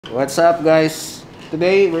What's up, guys?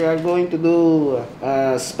 Today we are going to do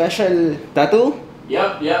a special tattoo.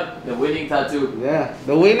 Yep, the winning tattoo. Yeah,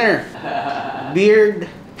 the winner.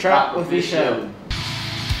 Beard Trap Official.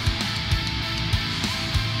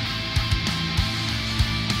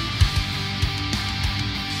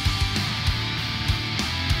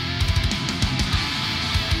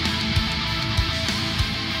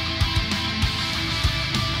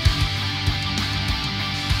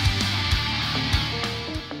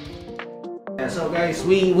 So guys,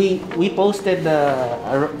 we posted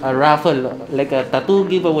a raffle, like a tattoo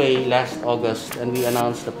giveaway last August, and we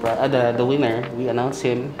announced the winner. We announced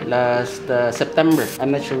him last September. I'm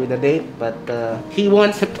not sure with the date, but he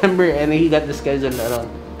won September and he got the schedule around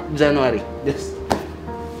January.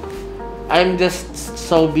 I'm just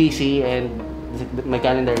so busy and my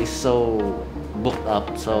calendar is so booked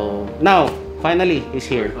up. So now, finally, he's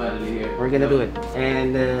here. We're gonna do it.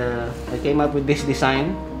 And I came up with this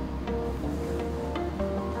design.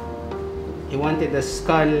 He wanted a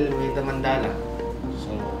skull with the mandala.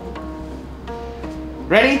 So,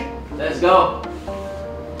 ready? Let's go.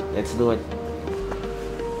 Let's do it.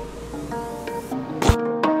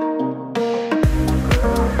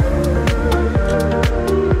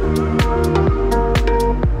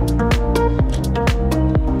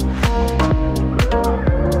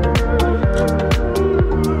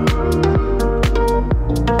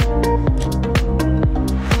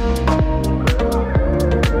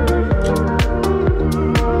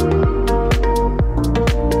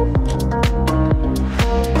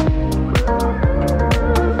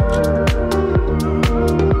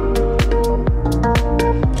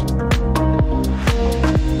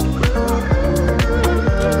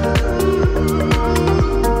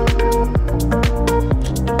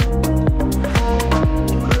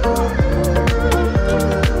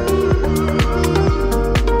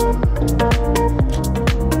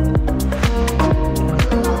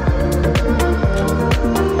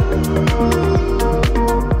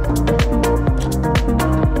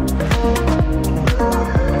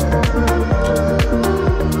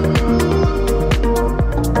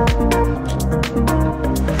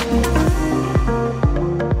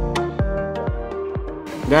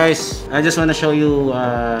 Guys, I just want to show you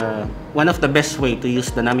one of the best way to use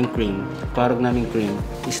the numbing cream, Kwarog Numbing cream,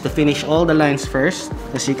 is to finish all the lines first.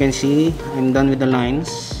 As you can see, I'm done with the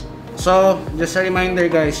lines. So, just a reminder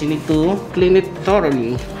guys, you need to clean it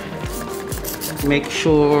thoroughly. Make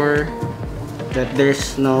sure that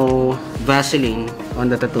there's no Vaseline on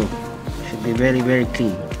the tattoo. Should be very, very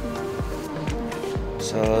clean.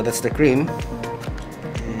 So, that's the cream.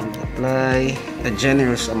 And apply a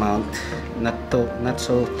generous amount. Not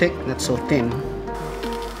so thick, not so thin.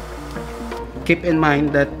 Keep in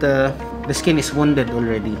mind that the skin is wounded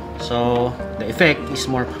already, so the effect is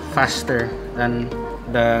more faster than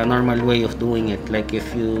the normal way of doing it. Like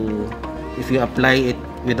if you apply it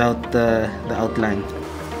without the outline.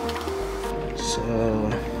 So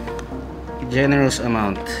generous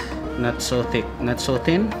amount, not so thick, not so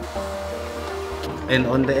thin. And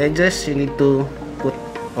on the edges, you need to put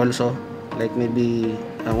also like maybe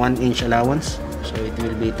a 1-inch allowance, so it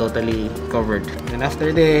will be totally covered. And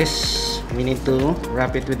after this, we need to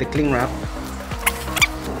wrap it with the cling wrap,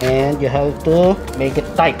 and you have to make it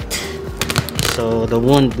tight so the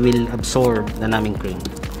wound will absorb the numbing cream.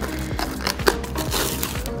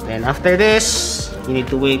 Then after this, you need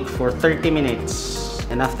to wait for 30 minutes,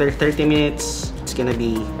 and after 30 minutes, it's gonna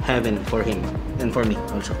be heaven for him and for me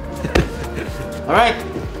also. Alright,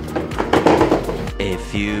 a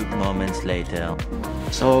few moments later.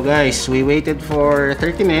 so guys, we waited for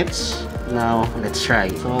 30 minutes. Now let's try.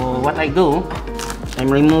 So what I do,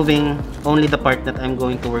 I'm removing only the part that I'm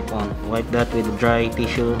going to work on. Wipe that with a dry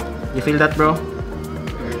tissue. You feel that, bro?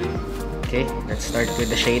 Okay, let's start with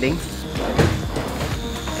the shading. Start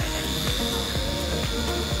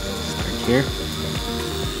here.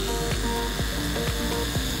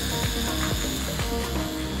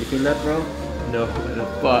 You feel that, bro? No,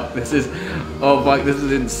 fuck. This is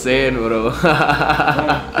insane, bro.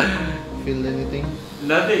 Feel anything?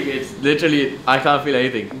 Nothing. It's literally, I can't feel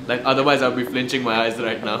anything. Like otherwise, I'll be flinching my eyes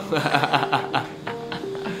right now.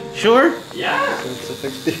 Sure? Yeah. So it's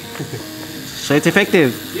effective. So it's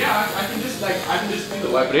effective. Yeah, I can just feel the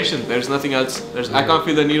vibration. There's nothing else. I can't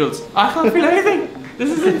feel the needles. I can't feel anything. This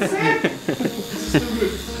is insane. This is too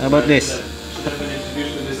good. How about this? Should have been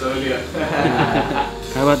introduced to this earlier.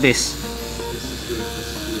 How about this?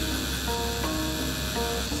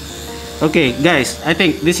 Okay guys, I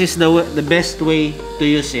think this is the best way to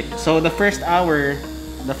use it. So the first hour,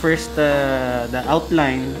 the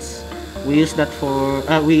outlines We used that for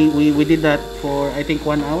we did that for I think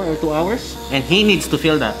 1 hour or 2 hours, and he needs to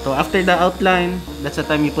feel that. So after the outline, that's the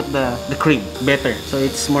time you put the cream better, so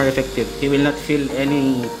it's more effective. He will not feel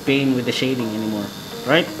any pain with the shading anymore,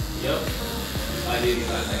 right? Yep. I really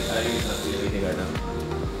can't feel anything right now.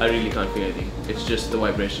 I really can't feel anything. It's just the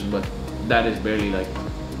vibration, but that is barely like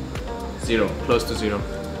zero, close to zero.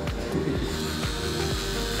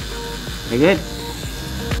 Very good.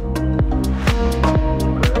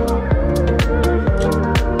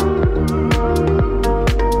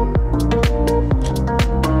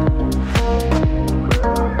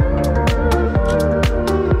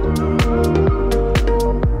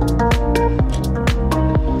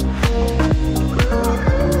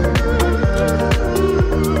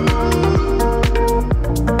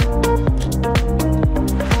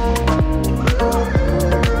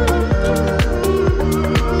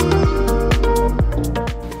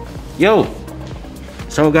 Yo!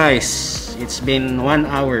 So guys, it's been 1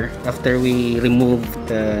 hour after we removed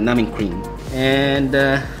the numbing cream, and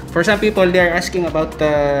for some people, they're asking about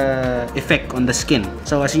the effect on the skin.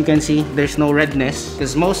 So as you can see, there's no redness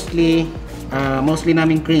because mostly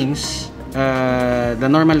numbing creams, the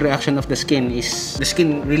normal reaction of the skin is the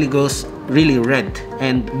skin really goes really red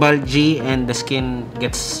and bulgy, and the skin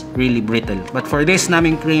gets really brittle. But for this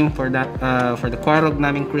numbing cream, for the Kwarog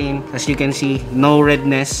numbing cream, as you can see, no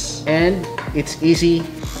redness, and it's easy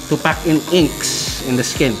to pack in inks in the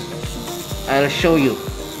skin. I'll show you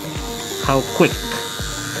how quick.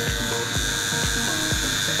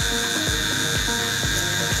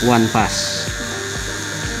 One pass.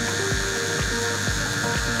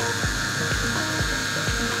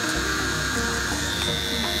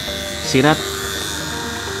 See that?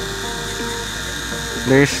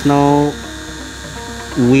 There's no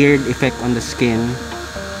weird effect on the skin.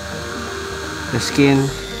 The skin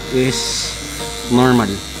is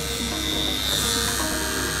normal.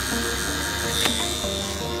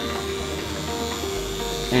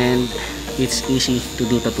 And it's easy to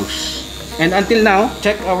do tattoos. And until now,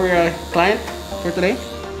 check our client for today.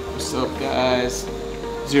 What's up, guys?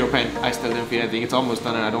 Zero pain. I still didn't feel anything. It's almost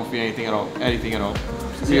done and I don't feel anything at all. Anything at all.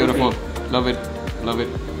 Beautiful. Love it. Love it.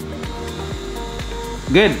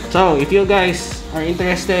 Good. So if you guys are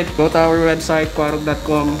interested, go to our website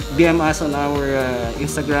kwarog.com, DM us on our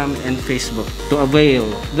Instagram and Facebook to avail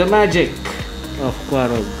the magic of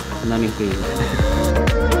Kwarog Numbing Cream.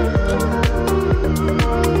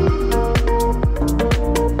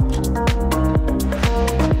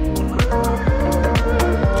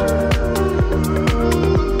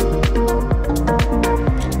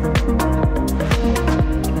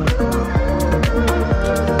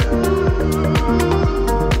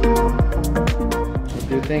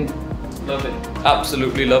 Love it.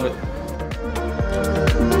 Absolutely love it.